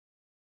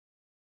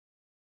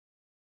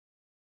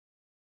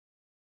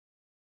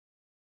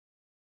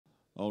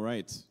All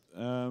right.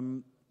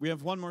 We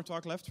have one more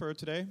talk left for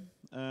today.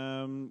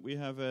 We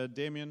have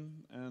Damien,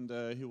 and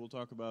he will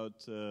talk about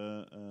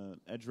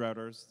edge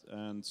routers.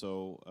 And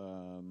so,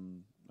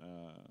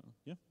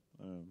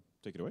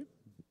 take it away.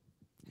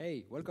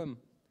 Hey, welcome.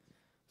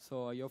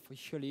 So I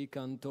officially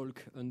can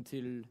talk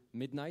until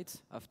midnight.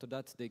 After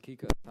that, they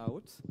kick us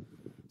out.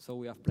 So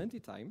we have plenty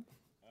of time.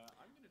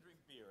 I'm going to drink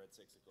beer at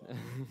 6 o'clock.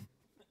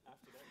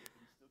 After that, we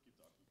can still keep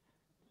talking.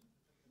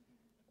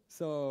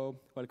 So,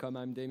 welcome,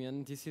 I'm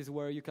Damien. This is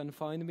where you can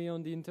find me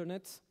on the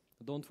internet.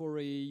 Don't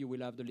worry, you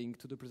will have the link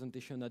to the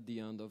presentation at the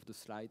end of the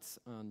slides,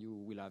 and you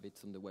will have it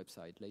on the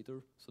website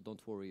later, so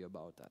don't worry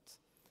about that.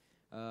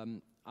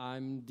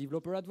 I'm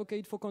developer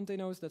advocate for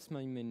containers, that's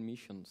my main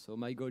mission. So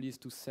my goal is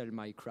to sell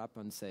my crap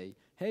and say,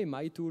 hey,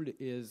 my tool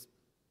is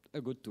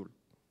a good tool.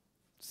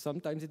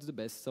 Sometimes it's the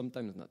best,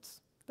 sometimes not.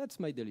 That's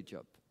my daily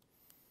job.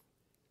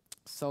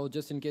 So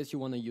just in case you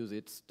want to use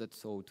it,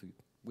 that's all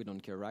we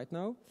don't care right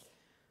now.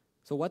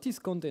 So what is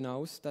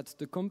Containhouse? That's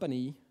the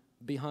company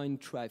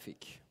behind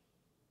Traefik.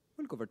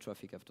 We'll cover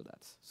Traefik after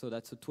that. So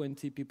that's a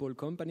 20-people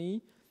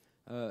company,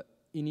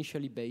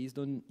 initially based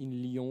in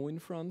Lyon in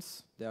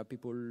France. There are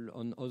people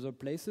on other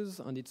places,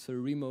 and it's a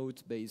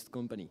remote-based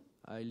company.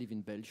 I live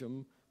in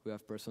Belgium. We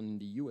have person in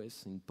the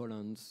US, in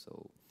Poland.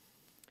 So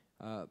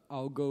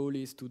our goal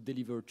is to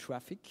deliver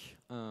Traefik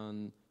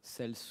and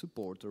sell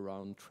support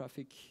around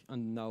Traefik,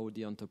 and now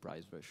the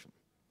enterprise version.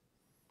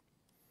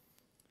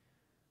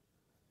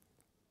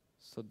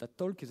 So that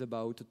talk is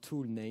about a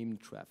tool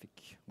named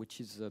Traefik, which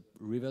is a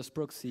reverse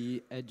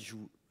proxy edge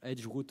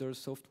router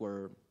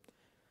software.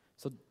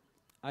 So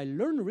I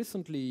learned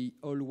recently,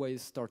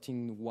 always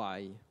starting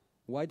why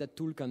that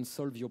tool can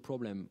solve your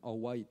problem, or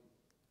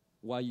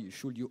why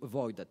should you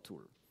avoid that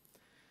tool.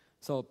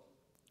 So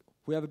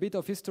we have a bit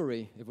of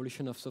history,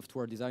 evolution of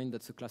software design.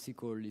 That's a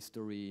classical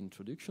history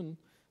introduction.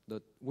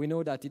 That we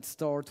know that it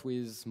starts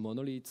with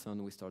monoliths,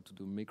 and we start to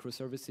do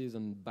microservices,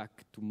 and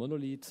back to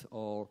monolith,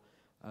 or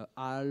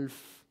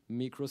half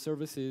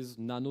microservices,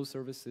 nano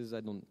services.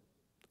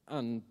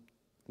 And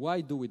why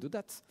do we do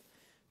that?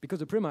 Because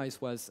the premise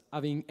was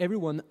having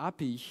everyone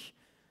happy,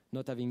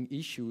 not having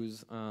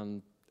issues,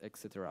 and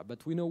etc.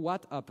 But we know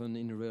what happened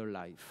in real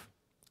life.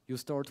 You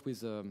start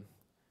with a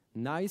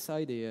nice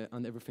idea,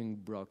 and everything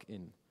broke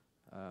in.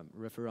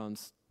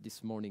 Reference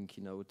this morning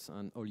keynote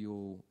and all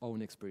your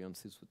own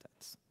experiences with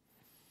that.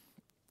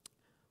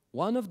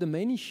 One of the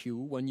main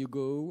issues when you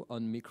go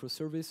on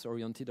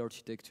microservice-oriented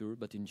architecture,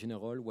 but in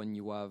general, when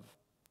you have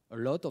a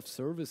lot of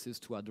services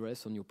to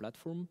address on your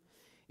platform,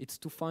 it's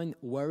to find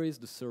where is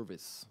the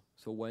service.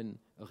 So when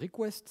a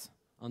request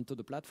onto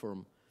the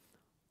platform,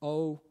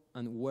 how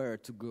and where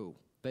to go,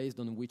 based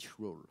on which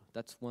role.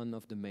 That's one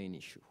of the main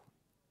issues.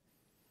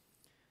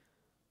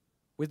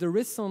 With the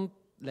recent,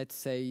 let's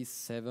say,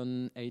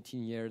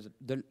 18 years,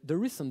 the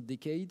recent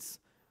decades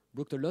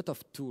brought a lot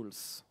of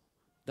tools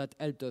that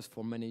helped us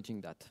for managing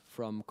that,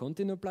 from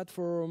container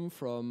platform,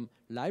 from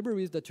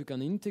libraries that you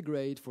can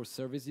integrate for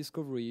service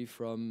discovery,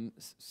 from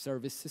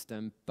service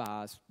system,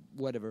 PaaS,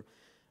 whatever.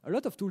 A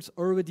lot of tools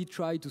already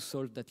try to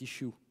solve that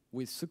issue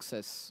with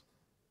success,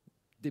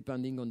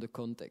 depending on the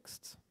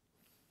context.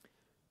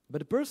 But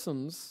the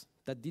persons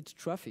that did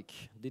Traefik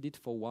did it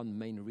for one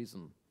main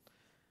reason.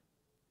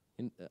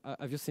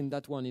 Have you seen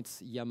that one?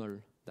 It's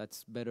YAML.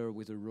 That's better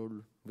with a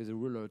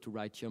ruler to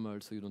write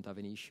YAML so you don't have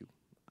any issue.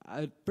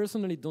 I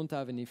personally don't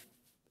have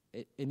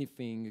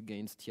anything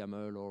against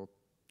YAML, or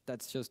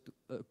that's just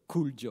a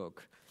cool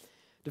joke.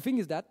 The thing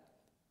is that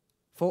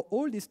for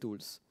all these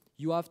tools,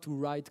 you have to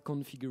write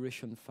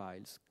configuration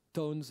files,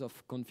 tons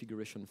of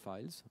configuration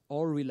files,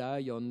 or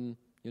rely on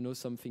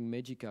something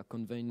Magica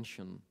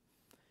convention.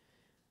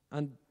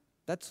 And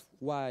that's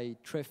why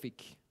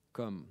Traefik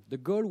come. The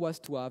goal was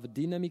to have a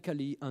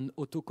dynamically and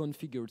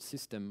auto-configured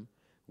system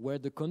where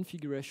the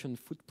configuration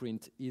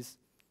footprint is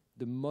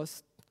the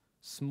most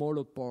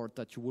smaller part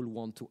that you will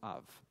want to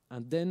have.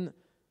 And then,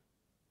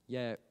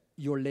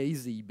 you're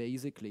lazy,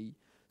 basically,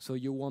 so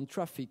you want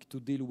Traefik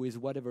to deal with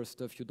whatever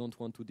stuff you don't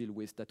want to deal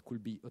with that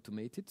could be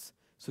automated.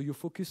 So you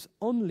focus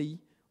only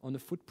on a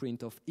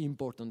footprint of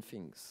important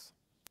things.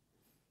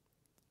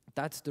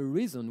 That's the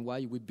reason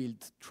why we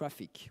built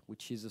Traefik,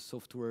 which is a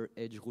software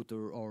edge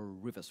router or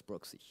reverse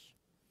proxy.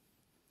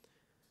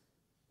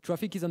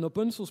 Traefik is an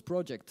open source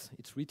project.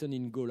 It's written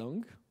in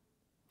Golang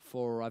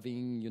for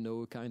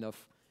having, kind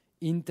of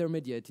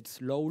intermediate. It's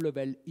low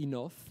level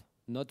enough,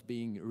 not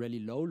being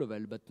really low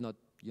level, but not,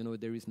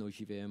 there is no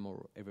JVM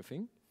or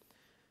everything.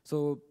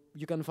 So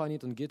you can find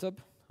it on GitHub.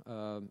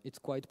 It's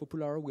quite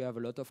popular. We have a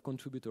lot of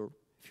contributors.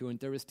 If you're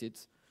interested,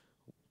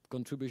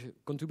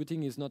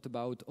 contributing is not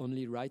about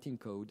only writing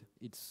code.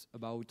 It's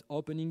about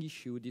opening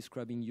issue,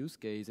 describing use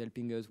case,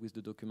 helping us with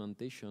the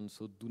documentation.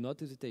 So do not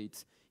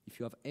hesitate. If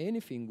you have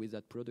anything with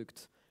that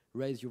product,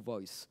 raise your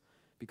voice,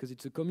 because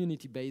it's a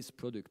community-based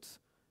product.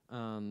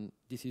 And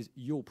this is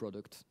your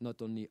product,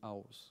 not only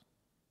ours.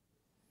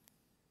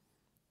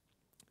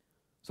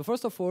 So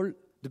first of all,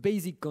 the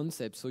basic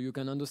concept, so you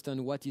can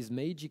understand what is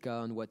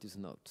Magica and what is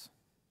not.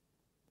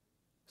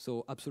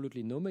 So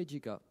absolutely no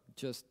Magica,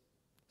 just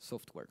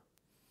software.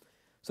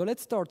 So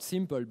let's start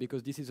simple,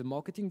 because this is a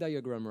marketing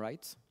diagram,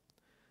 right?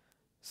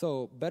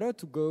 So better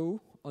to go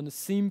on a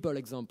simple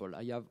example.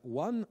 I have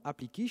one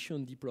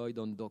application deployed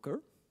on Docker.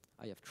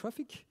 I have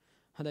Traefik,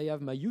 and I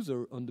have my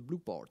user on the blue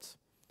part.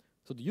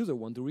 So the user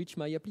wants to reach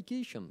my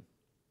application.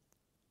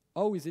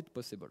 How is it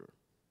possible?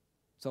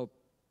 So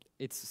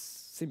it's a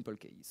simple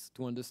case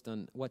to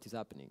understand what is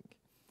happening.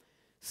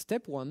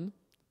 Step one,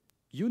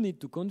 you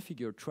need to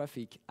configure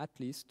Traefik at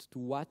least to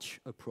watch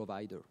a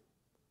provider.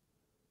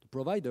 The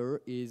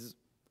provider is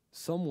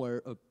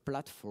somewhere a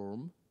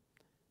platform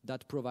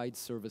that provides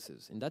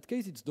services. In that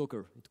case, it's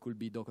Docker. It could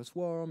be Docker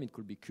Swarm, it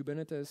could be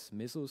Kubernetes,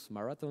 Mesos,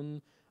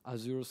 Marathon,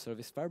 Azure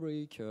Service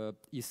Fabric,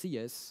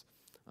 ECS,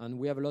 and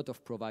we have a lot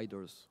of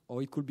providers.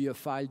 Or it could be a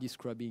file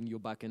describing your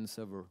backend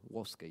server,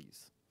 worst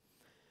case.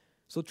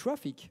 So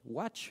Traefik,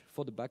 watch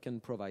for the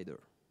backend provider.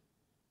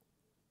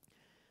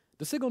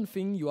 The second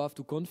thing you have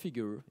to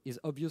configure is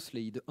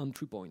obviously the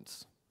entry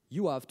points.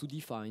 You have to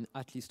define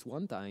at least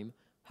one time,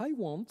 I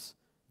want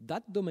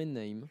that domain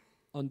name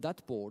on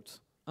that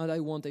port, and I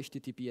want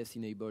HTTPS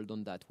enabled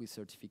on that with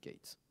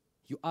certificates.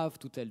 You have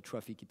to tell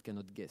Traefik it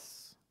cannot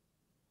guess.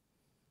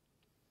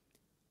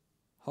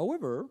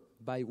 However,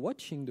 by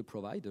watching the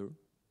provider,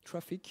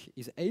 Traefik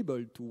is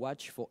able to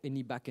watch for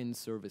any backend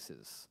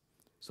services.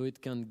 So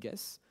it can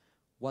guess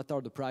what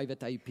are the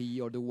private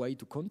IP or the way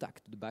to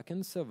contact the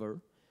backend server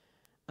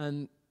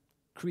and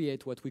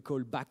create what we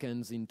call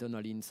backends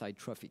internally inside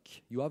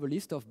Traefik. You have a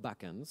list of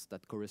backends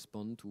that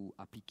correspond to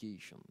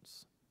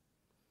applications.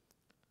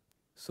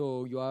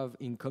 So you have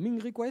incoming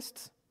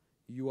requests,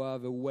 you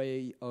have a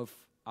way of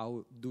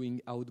doing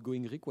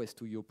outgoing requests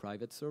to your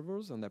private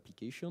servers and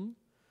application.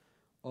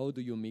 How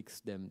do you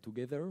mix them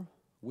together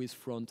with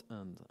front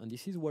end? And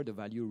this is where the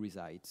value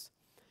resides.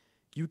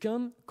 You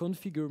can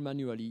configure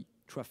manually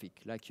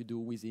Traefik like you do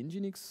with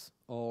Nginx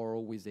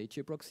or with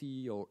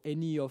HAProxy or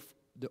any of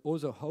the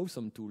other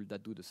awesome tools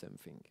that do the same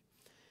thing.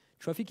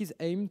 Traefik is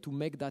aimed to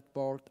make that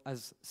part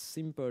as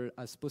simple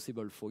as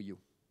possible for you.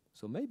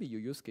 So maybe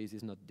your use case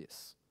is not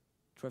this.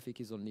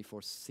 Traefik is only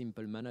for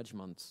simple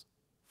management,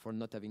 for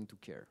not having to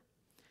care.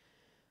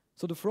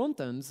 So the front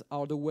ends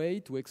are the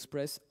way to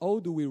express how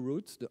do we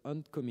route the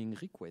incoming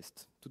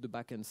request to the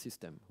backend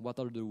system. What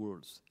are the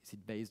rules? Is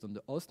it based on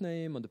the host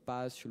name, on the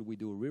path? Should we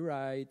do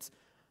rewrites?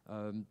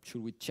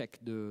 Should we check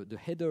the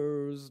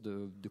headers,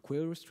 the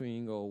query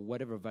string, or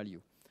whatever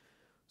value?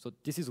 So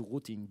this is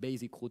routing,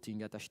 basic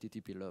routing at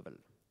HTTP level.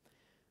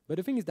 But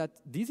the thing is that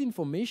these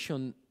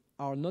information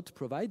are not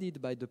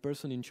provided by the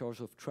person in charge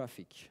of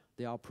Traefik.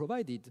 They are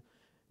provided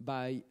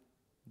by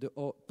the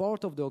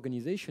part of the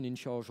organization in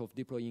charge of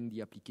deploying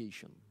the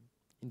application.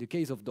 In the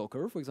case of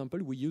Docker, for example,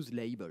 we use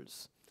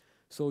labels.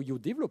 So your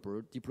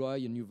developer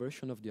deploy a new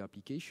version of the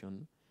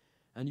application,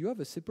 and you have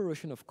a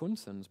separation of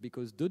concerns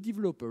because the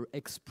developer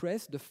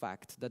expressed the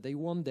fact that they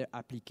want their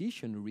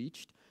application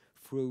reached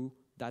through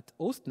that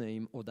host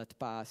name or that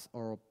path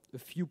or a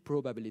few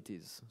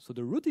probabilities. So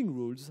the routing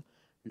rules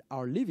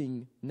are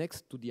living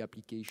next to the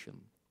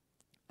application.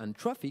 And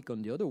Traefik,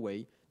 on the other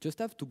way, just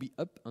have to be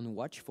up and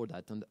watch for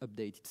that and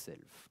update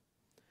itself.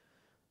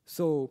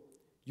 So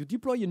you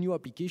deploy a new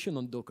application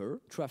on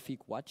Docker, Traefik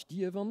watch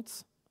the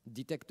events,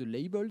 detect the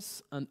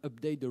labels, and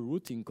update the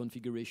routing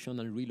configuration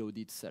and reload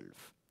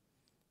itself.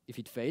 If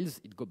it fails,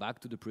 it goes back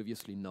to the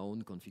previously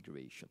known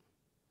configuration.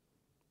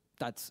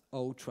 That's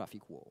how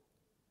Traefik works.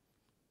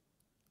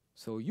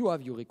 So you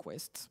have your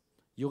request.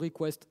 Your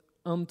request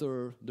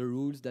enter the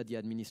rules that the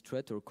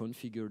administrator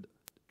configured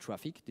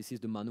Traefik. This is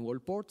the manual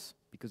port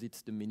because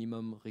it's the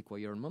minimum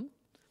requirement.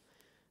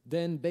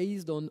 Then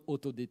based on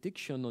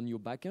auto-detection on your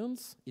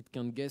backends, it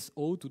can guess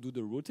how to do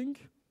the routing.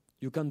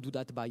 You can do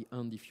that by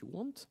hand if you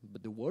want,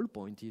 but the whole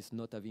point is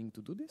not having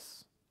to do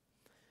this.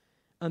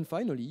 And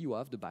finally, you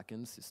have the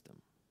backend system.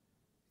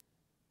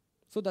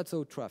 So that's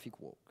how Traefik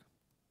works.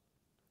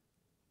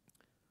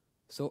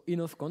 So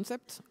enough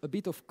concept, a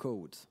bit of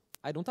code.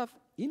 I don't have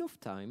enough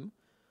time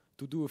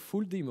to do a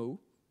full demo,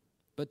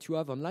 but you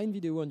have online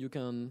video and you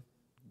can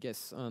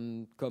guess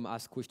and come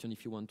ask questions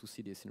if you want to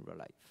see this in real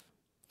life.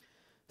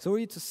 So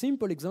it's a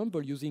simple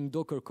example using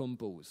Docker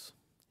Compose.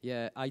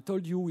 Yeah, I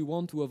told you we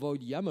want to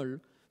avoid YAML,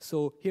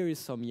 so here is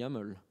some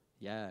YAML.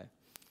 Yeah.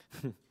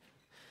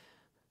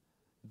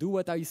 Do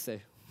what I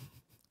say,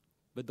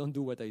 but don't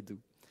do what I do.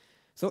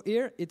 So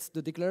here it's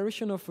the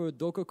declaration of a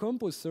Docker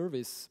Compose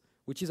service,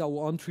 which is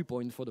our entry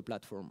point for the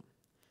platform.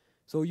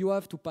 So you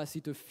have to pass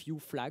it a few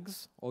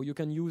flags, or you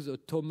can use a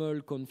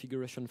TOML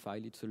configuration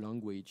file. It's a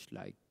language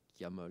like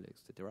YAML,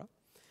 etc.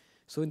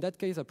 So in that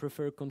case, I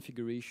prefer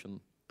configuration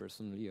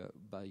personally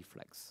by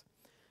flags.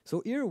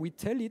 So here we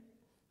tell it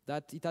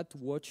that it had to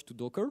watch to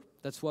Docker.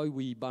 That's why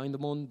we bind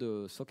them on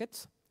the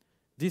sockets.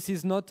 This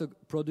is not a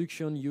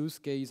production use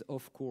case,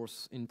 of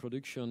course. In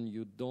production,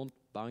 you don't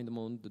bind them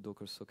on the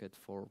Docker socket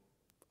for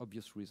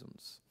obvious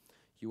reasons.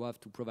 You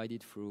have to provide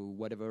it through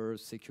whatever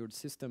secured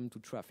system to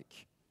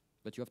Traefik,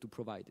 but you have to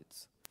provide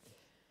it.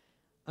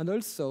 And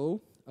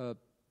also,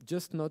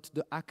 just not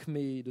the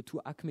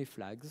two Acme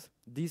flags.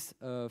 These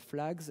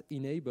flags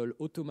enable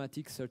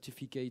automatic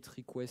certificate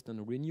request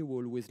and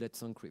renewal with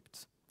Let's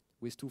Encrypt,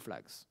 with two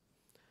flags.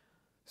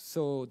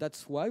 So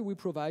that's why we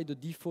provide a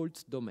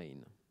default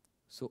domain.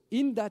 So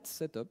in that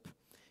setup,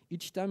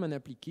 each time an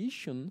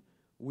application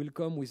will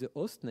come with a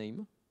host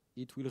name,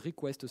 it will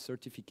request a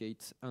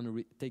certificate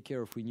and take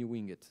care of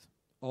renewing it,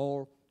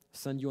 or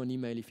send you an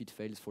email if it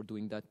fails for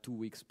doing that 2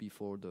 weeks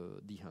before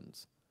the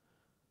hands.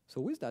 So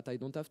with that, I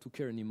don't have to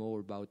care anymore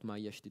about my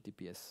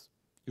HTTPS.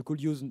 You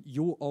could use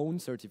your own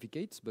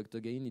certificates, but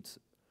again, it's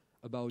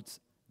about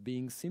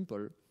being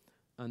simple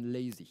and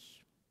lazy.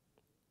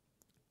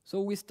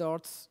 So we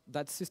start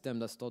that system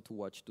that starts to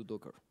watch to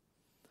Docker.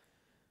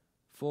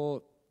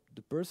 For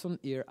the person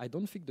here, I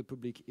don't think the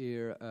public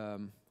here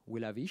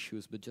will have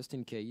issues, but just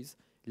in case,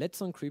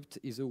 Let's Encrypt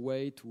is a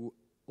way to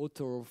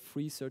author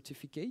free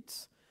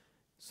certificates.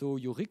 So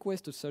you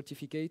request a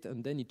certificate,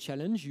 and then it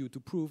challenges you to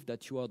prove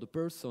that you are the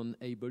person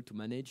able to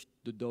manage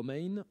the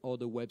domain or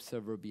the web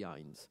server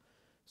behind.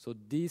 So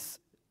this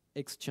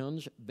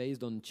exchange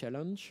based on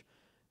challenge,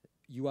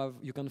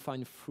 you can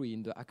find free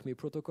in the Acme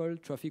protocol.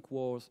 Traefik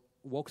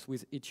works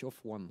with each of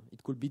one.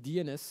 It could be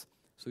DNS,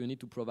 so you need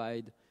to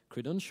provide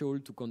credential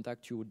to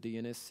contact your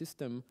DNS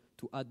system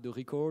to add the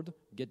record,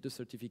 get the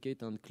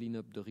certificate, and clean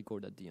up the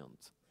record at the end.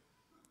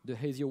 The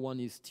easier one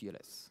is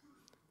TLS.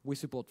 We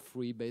support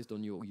free based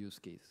on your use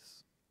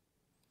case.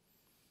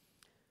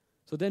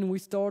 So then we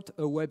start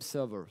a web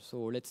server.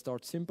 So let's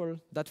start simple.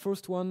 That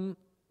first one,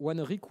 when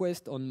a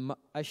request on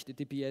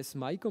https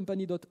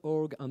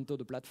mycompany.org enter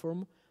the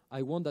platform,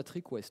 I want that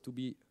request to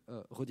be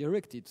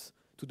redirected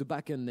to the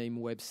backend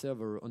name web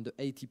server on the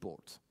 80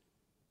 port.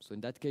 So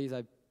in that case,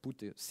 I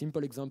put a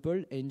simple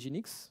example,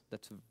 Nginx.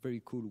 That's a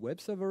very cool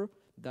web server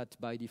that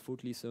by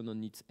default listens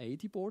on its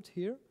 80 port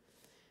here.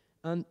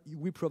 And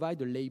we provide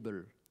a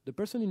label. The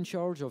person in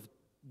charge of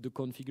the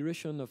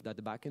configuration of that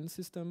backend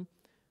system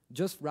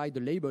just write the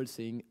label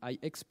saying, I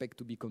expect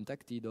to be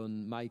contacted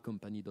on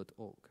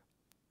mycompany.org.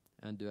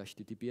 And the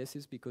HTTPS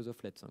is because of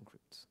Let's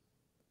Encrypt.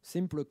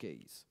 Simple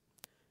case.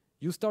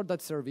 You start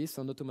that service,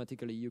 and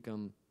automatically you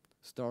can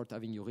start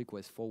having your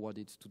request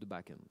forwarded to the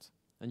backend.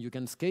 And you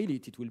can scale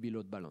it, it will be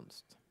load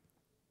balanced.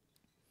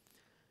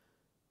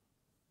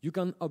 You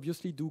can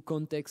obviously do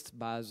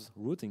context-based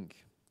routing.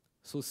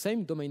 So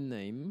same domain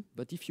name,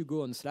 but if you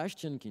go on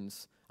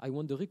 /Jenkins, I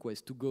want the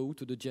request to go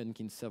to the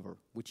Jenkins server,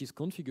 which is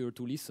configured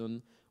to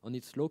listen on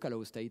its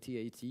localhost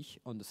 8080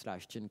 on the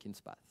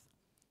 /Jenkins path.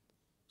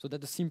 So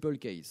that's a simple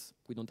case.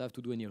 We don't have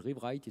to do any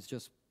rewrite, it's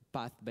just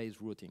path-based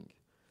routing.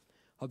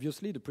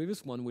 Obviously, the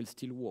previous one will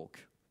still work.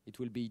 It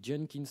will be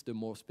Jenkins the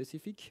more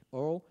specific,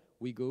 or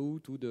we go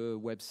to the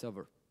web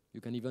server.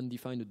 You can even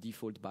define a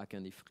default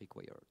backend if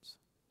required.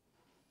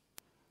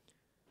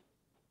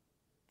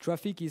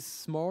 Traefik is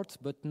smart,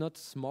 but not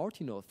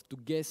smart enough to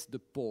guess the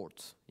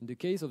port. In the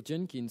case of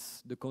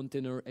Jenkins, the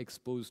container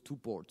exposed 2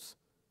 ports.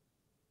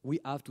 We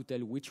have to tell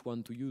which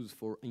one to use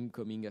for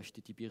incoming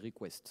HTTP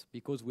requests,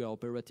 because we are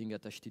operating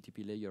at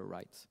HTTP layer,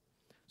 right?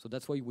 So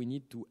that's why we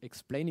need to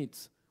explain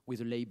it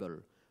with a label,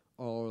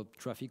 or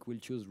Traefik will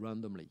choose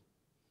randomly.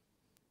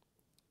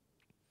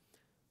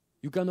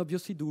 You can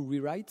obviously do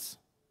rewrites.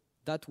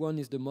 That one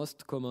is the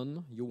most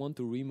common. You want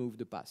to remove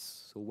the path.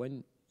 So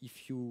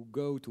if you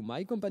go to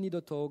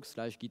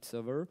mycompany.org/git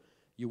server,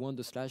 you want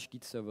the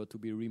 /git server to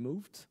be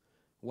removed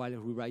while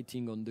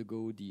rewriting on the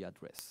go the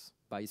address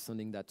by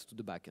sending that to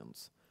the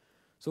backends.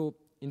 So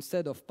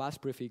instead of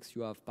path prefix,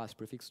 you have path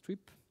prefix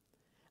strip.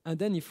 And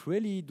then if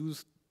really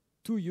those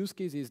 2 use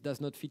cases does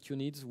not fit your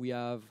needs, we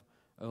have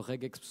a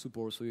regex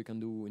support, so you can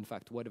do, in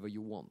fact, whatever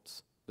you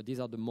want. But these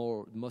are the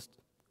most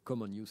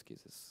common use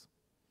cases.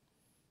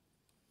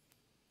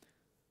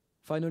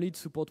 Finally, it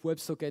supports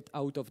WebSocket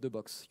out of the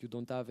box. You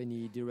don't have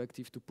any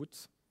directive to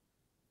put.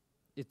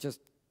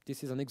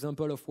 This is an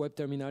example of web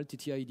terminal.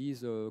 TTID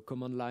is a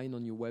command line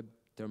on your web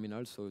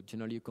terminal, so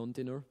generally a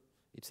container.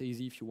 It's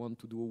easy if you want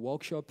to do a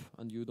workshop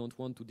and you don't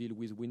want to deal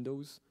with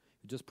Windows.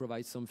 You just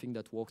provide something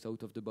that works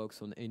out of the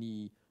box on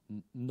any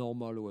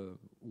normal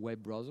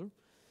web browser.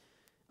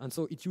 And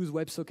so it uses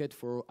WebSocket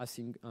for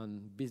async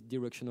and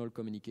bidirectional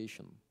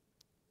communication.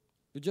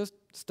 You just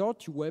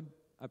start your web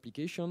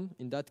application.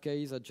 In that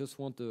case, I just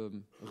want a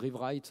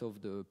rewrite of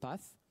the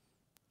path.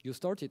 You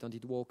start it and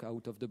it works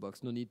out of the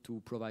box. No need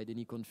to provide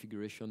any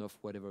configuration of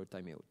whatever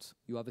timeout.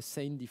 You have a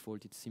same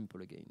default, it's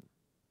simple again.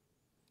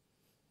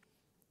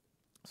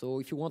 So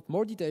if you want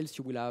more details,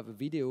 you will have a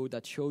video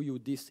that shows you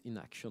this in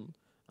action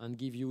and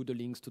give you the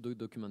links to the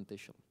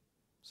documentation.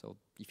 So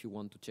if you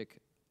want to check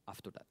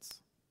after that.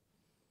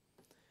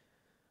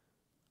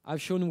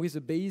 I've shown with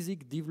a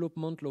basic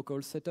development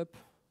local setup.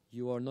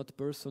 You are not a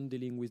person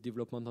dealing with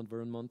development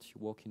environment.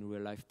 You work in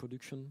real-life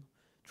production.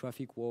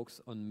 Traefik works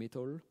on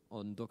Metal,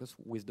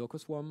 with Docker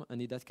Swarm,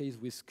 and in that case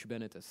with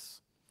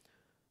Kubernetes.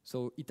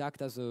 So it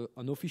acts as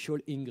an official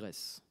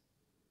ingress.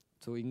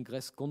 So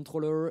ingress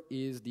controller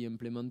is the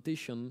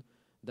implementation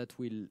that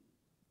will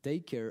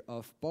take care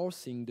of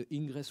parsing the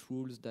ingress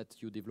rules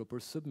that your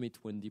developers submit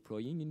when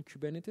deploying in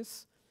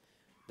Kubernetes.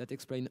 that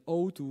explain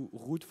how to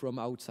route from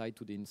outside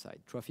to the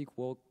inside. Traefik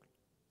works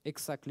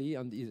exactly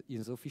and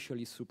is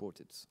officially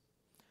supported.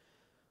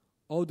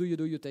 How do?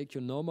 You take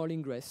your normal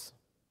ingress,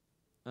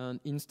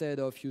 and instead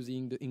of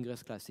using the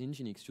ingress class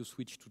Nginx, you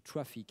switch to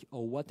Traefik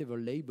or whatever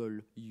label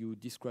you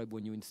described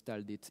when you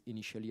installed it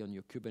initially on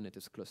your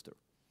Kubernetes cluster.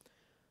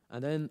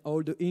 And then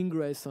all the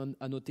ingress and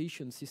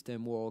annotation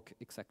system work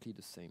exactly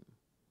the same.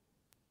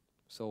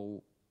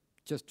 So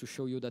just to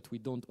show you that we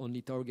don't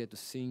only target a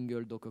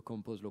single Docker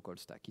Compose local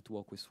stack, it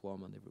works with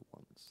Swarm and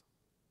everyone's.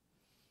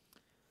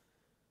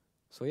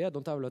 So yeah,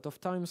 don't have a lot of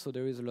time, so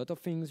there is a lot of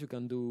things you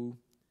can do.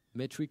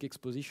 Metric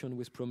exposition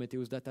with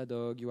Prometheus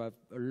Datadog, you have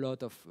a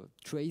lot of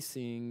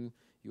tracing,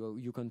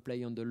 you can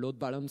play on the load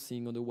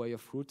balancing, on the way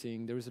of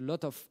routing. There is a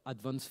lot of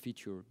advanced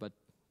feature, but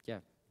yeah,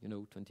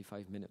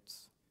 25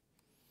 minutes.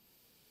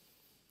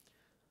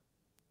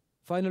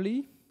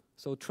 Finally,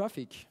 so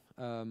Traefik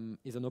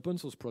is an open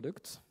source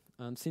product,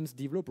 and since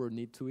developers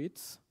need to it,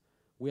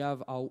 we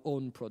have our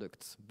own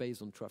products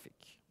based on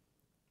Traefik.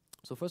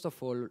 So first of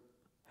all,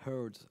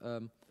 Herd.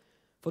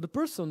 For the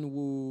person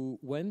who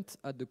went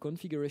at the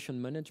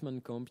configuration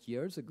management camp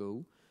years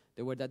ago,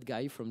 there were that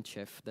guy from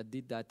Chef that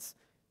did that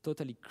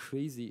totally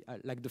crazy,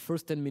 like the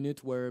first 10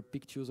 minutes were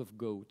pictures of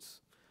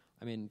goats.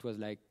 I mean, it was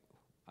like,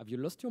 have you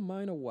lost your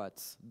mind or what?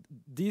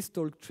 This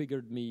talk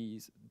triggered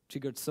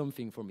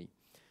something for me.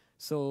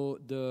 So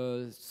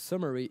the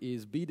summary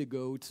is, be the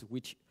goat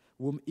which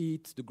whom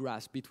eat the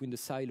grass between the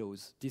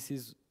silos. This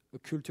is a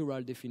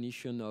cultural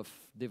definition of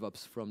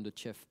DevOps from the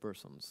Chef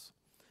persons.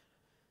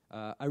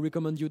 I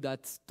recommend you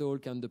that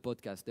talk and the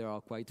podcast. They are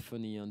quite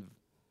funny and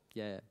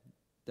yeah,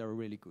 they're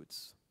really good.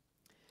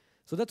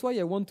 So that's why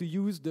I want to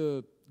use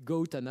the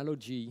goat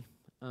analogy.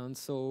 And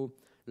so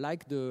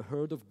like the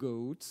herd of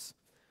goats,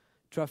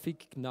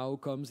 Traefik now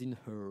comes in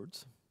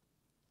herds.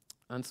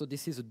 And so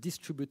this is a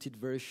distributed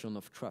version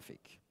of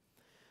Traefik.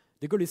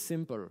 The goal is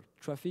simple.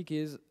 Traefik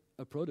is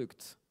a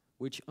product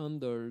which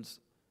handles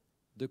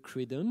the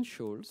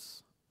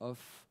credentials of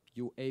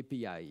your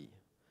API.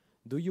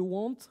 Do you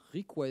want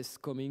requests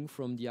coming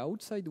from the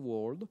outside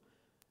world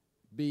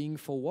being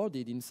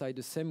forwarded inside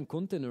the same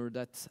container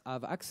that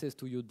have access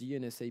to your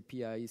DNS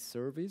API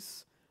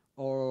service,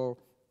 or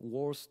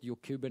worse, your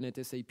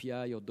Kubernetes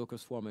API or Docker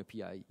Swarm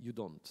API? You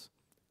don't.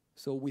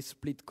 So we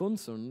split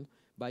concern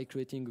by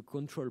creating a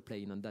control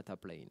plane and data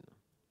plane.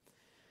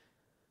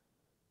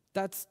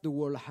 That's the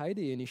whole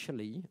idea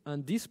initially,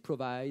 and this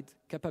provides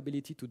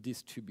capability to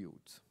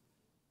distribute.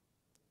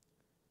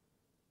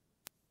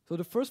 So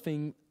the first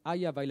thing, high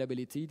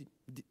availability.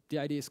 The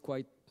idea is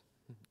quite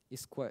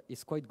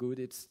good.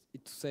 It's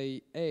to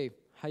say, hey,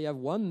 I have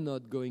one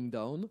node going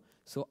down,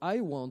 so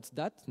I want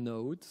that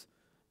node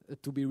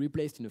to be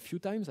replaced in a few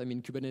times. I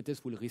mean,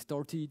 Kubernetes will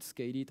restart it,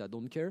 scale it, I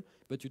don't care,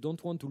 but you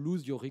don't want to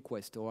lose your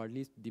request, or at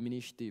least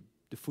diminish the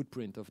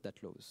footprint of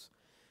that loss.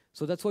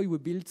 So that's why we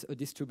built a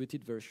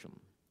distributed version.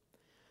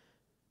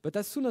 But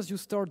as soon as you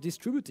start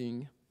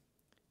distributing,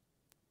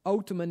 how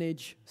to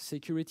manage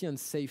security and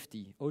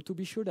safety, or to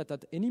be sure that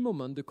at any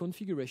moment the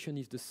configuration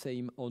is the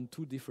same on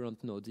two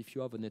different nodes if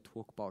you have a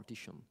network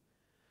partition.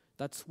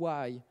 That's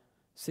why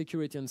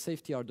security and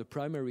safety are the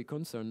primary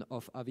concern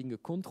of having a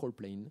control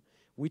plane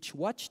which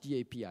watch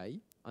the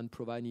API and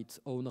provide its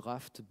own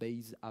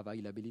Raft-based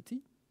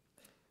availability.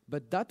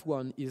 But that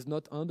one is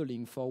not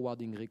handling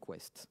forwarding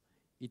requests.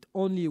 It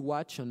only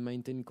watch and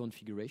maintain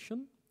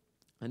configuration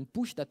and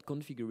push that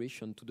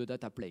configuration to the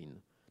data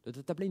plane. The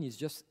data plane is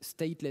just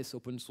stateless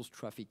open source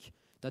Traefik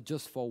that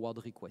just forward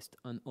requests,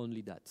 and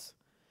only that.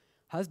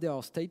 As they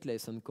are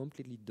stateless and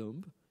completely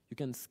dumb, you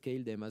can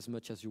scale them as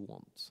much as you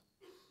want.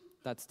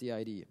 That's the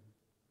idea.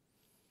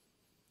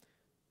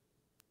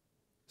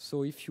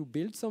 So if you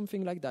build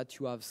something like that,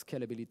 you have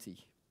scalability.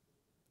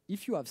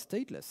 If you have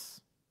stateless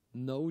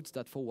nodes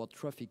that forward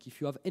traffic,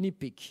 if you have any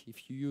peak,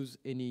 if you use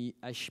any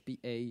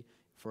HPA,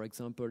 for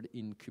example,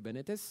 in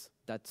Kubernetes,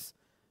 that's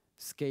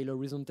scale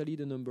horizontally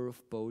the number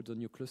of pods on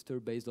your cluster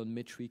based on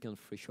metric and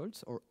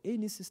thresholds, or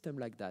any system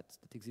like that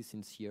exists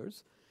in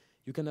years,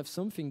 you can have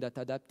something that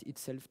adapts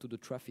itself to the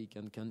traffic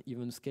and can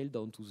even scale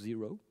down to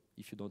 0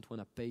 if you don't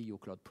want to pay your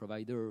cloud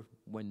provider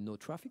when no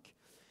traffic.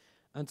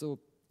 And so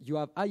you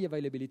have high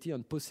availability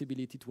and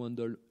possibility to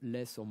handle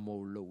less or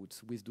more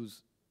loads with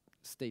those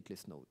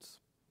stateless nodes.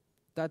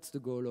 That's the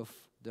goal of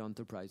the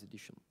Enterprise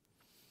Edition.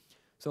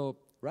 So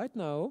right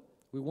now,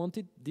 we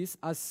wanted this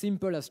as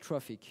simple as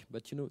Traefik,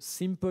 but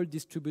simple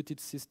distributed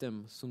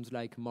system sounds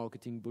like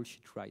marketing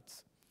bullshit, right?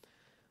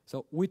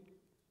 So we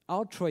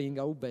are trying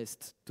our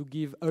best to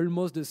give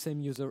almost the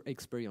same user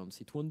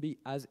experience. It won't be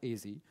as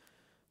easy,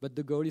 but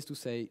the goal is to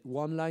say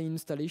one line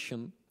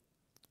installation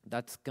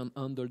that can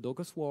handle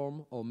Docker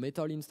Swarm or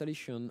Metal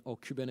installation or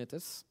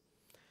Kubernetes.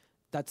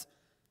 That's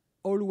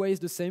always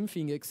the same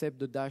thing except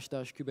the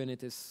 --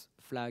 Kubernetes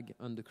flag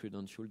and the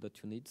credential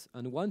that you need.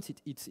 And once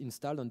it's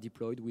installed and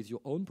deployed with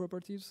your own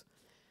properties,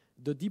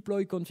 the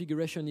deploy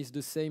configuration is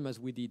the same as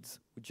we did.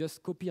 We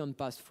just copy and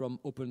paste from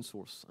open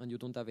source, and you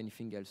don't have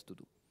anything else to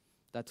do.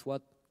 That's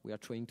what we are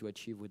trying to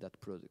achieve with that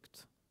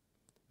product.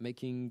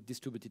 making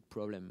distributed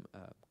problem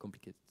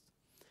complicated.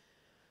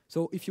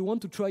 So if you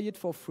want to try it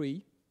for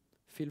free,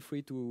 feel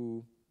free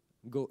to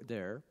go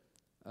there.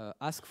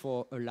 Ask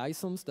for a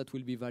license that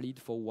will be valid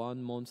for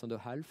 1 month and a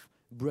half.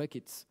 Break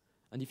it.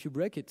 And if you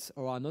break it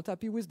or are not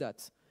happy with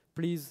that,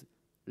 please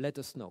let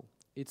us know.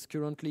 It's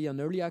currently an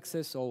early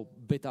access or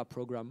beta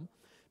program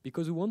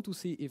because we want to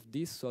see if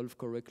this solves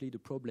correctly the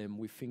problem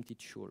we think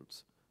it should.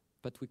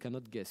 But we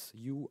cannot guess.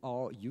 You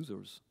are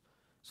users.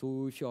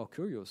 So if you are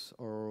curious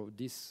or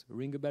this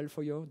ring a bell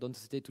for you, don't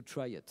hesitate to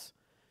try it.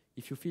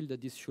 If you feel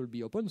that this should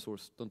be open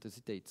source, don't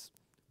hesitate.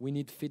 We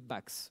need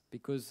feedbacks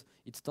because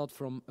it starts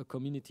from a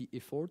community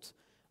effort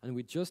and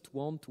we just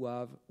want to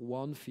have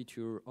one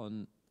feature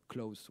on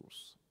closed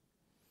source.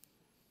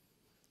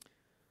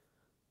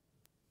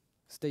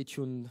 Stay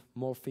tuned,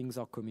 more things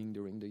are coming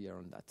during the year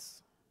on that.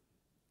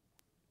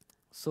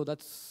 So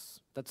that's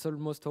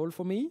almost all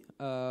for me.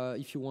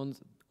 If you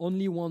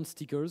only want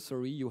stickers,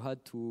 sorry, you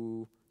had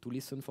to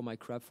listen for my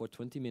crap for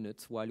 20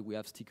 minutes while we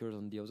have stickers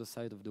on the other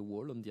side of the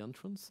wall on the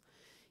entrance.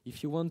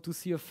 If you want to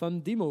see a fun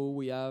demo,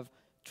 we have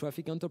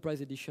Traefik Enterprise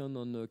Edition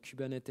on a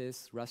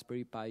Kubernetes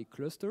Raspberry Pi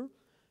cluster.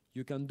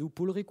 You can do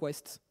pull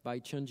requests by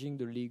changing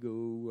the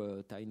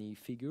Lego tiny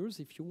figures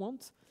if you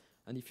want.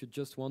 And if you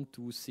just want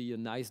to see a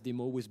nice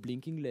demo with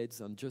blinking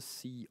LEDs and just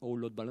see how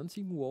load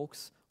balancing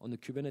works on a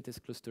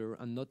Kubernetes cluster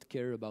and not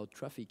care about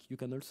traffic, you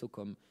can also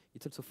come.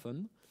 It's also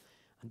fun.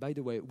 And by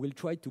the way, we'll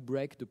try to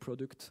break the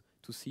product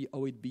to see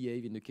how it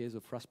behaves in the case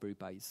of Raspberry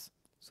Pis.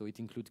 So it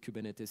includes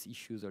Kubernetes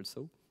issues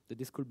also. But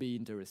this could be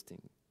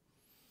interesting.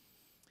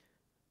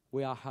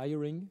 We are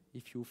hiring.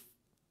 If you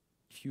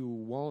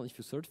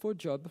search for a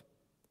job,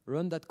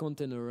 run that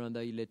container and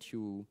I let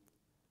you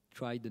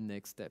try the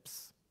next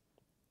steps.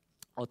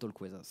 Or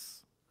talk with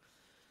us.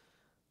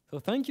 So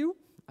thank you.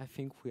 I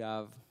think we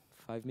have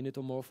 5 minutes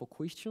or more for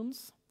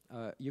questions.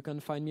 You can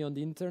find me on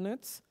the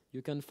internet.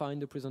 You can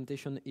find the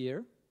presentation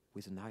here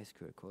with a nice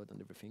QR code and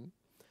everything.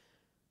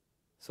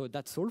 So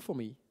that's all for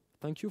me.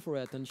 Thank you for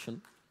your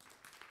attention.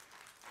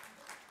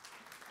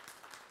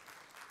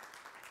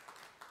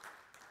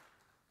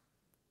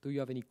 Do you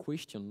have any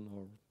question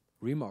or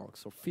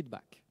remarks or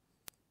feedback?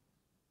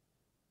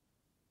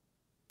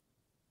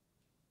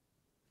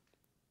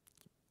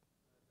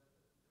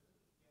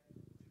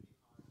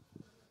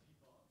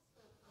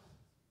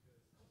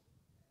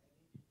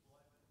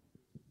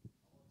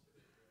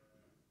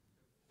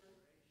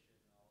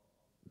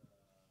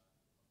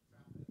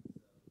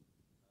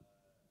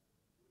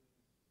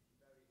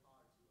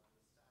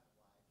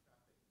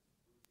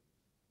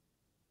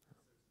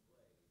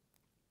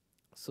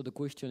 So the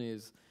question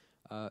is,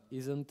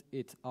 isn't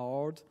it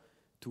hard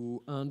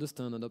to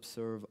understand and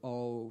observe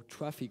how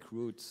traffic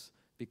routes,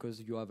 because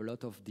you have a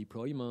lot of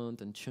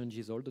deployment and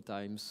changes all the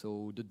time,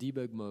 so the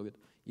debug mode,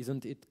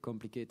 isn't it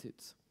complicated?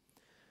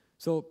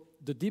 So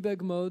the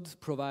debug modes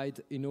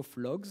provide enough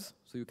logs,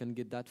 so you can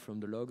get that from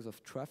the logs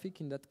of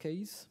Traefik in that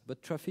case,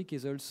 but Traefik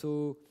is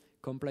also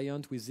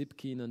compliant with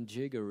Zipkin and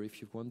Jaeger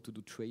if you want to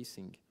do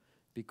tracing,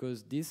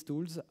 because these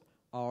tools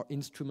are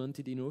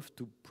instrumented enough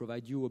to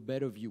provide you a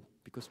better view,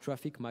 because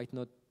Traefik might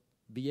not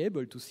be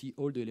able to see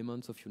all the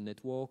elements of your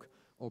network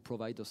or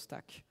provide a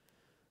stack.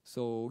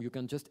 So you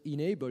can just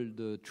enable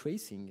the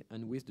tracing,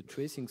 and with the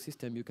tracing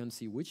system, you can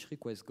see which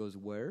request goes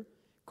where,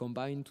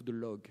 combined to the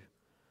log.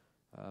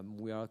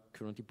 We are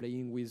currently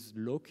playing with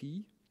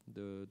Loki,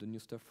 the new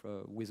stuff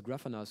with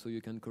Grafana, so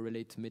you can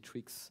correlate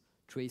metrics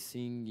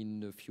tracing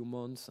in a few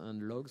months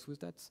and logs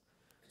with that.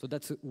 So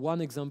that's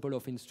one example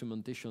of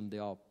instrumentation.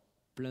 There are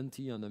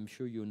plenty, and I'm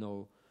sure you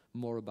know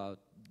more about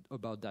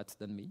that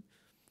than me.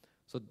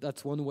 So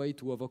that's one way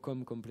to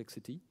overcome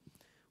complexity.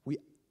 We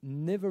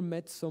never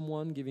met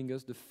someone giving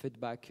us the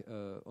feedback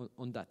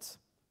on that.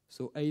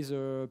 So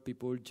either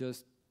people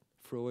just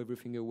throw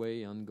everything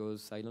away and go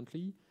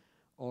silently,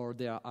 or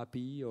they are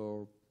happy,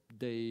 or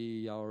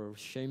they are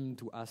ashamed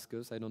to ask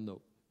us, I don't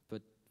know.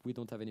 But we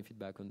don't have any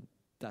feedback on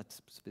that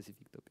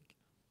specific topic.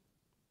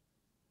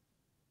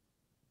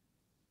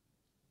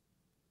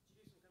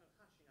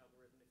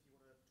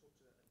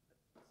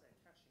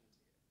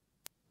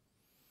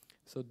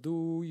 So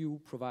do you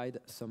provide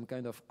some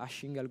kind of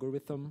hashing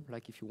algorithm,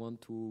 like if you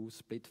want to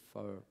split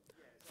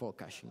for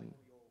caching?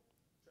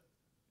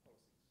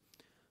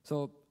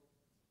 So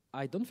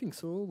I don't think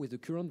so with the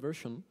current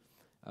version.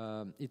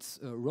 It's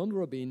round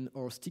robin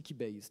or sticky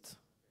based.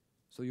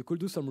 So you could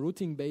do some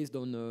routing based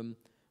on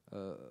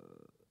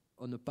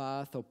a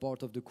path or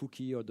part of the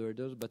cookie or the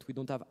header, but we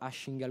don't have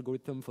hashing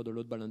algorithm for the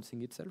load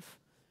balancing itself.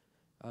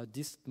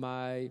 This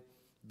might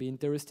be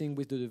interesting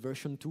with the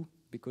version 2,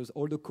 because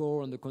all the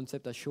core and the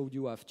concept I showed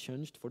you have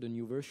changed for the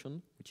new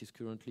version, which is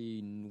currently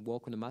in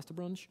work on the master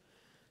branch.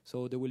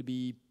 So there will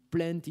be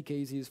plenty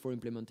cases for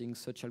implementing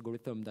such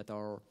algorithms that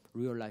are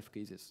real-life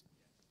cases.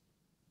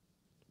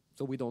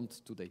 So we don't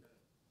today.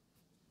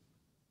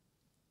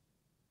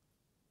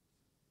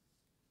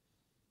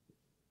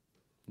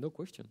 No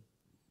question.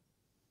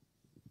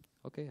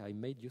 Okay, I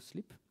made you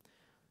sleep.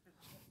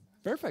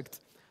 Perfect.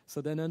 So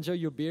then enjoy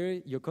your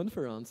beer, your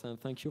conference, and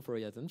thank you for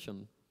your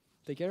attention.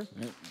 Take care.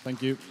 Yeah,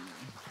 thank you.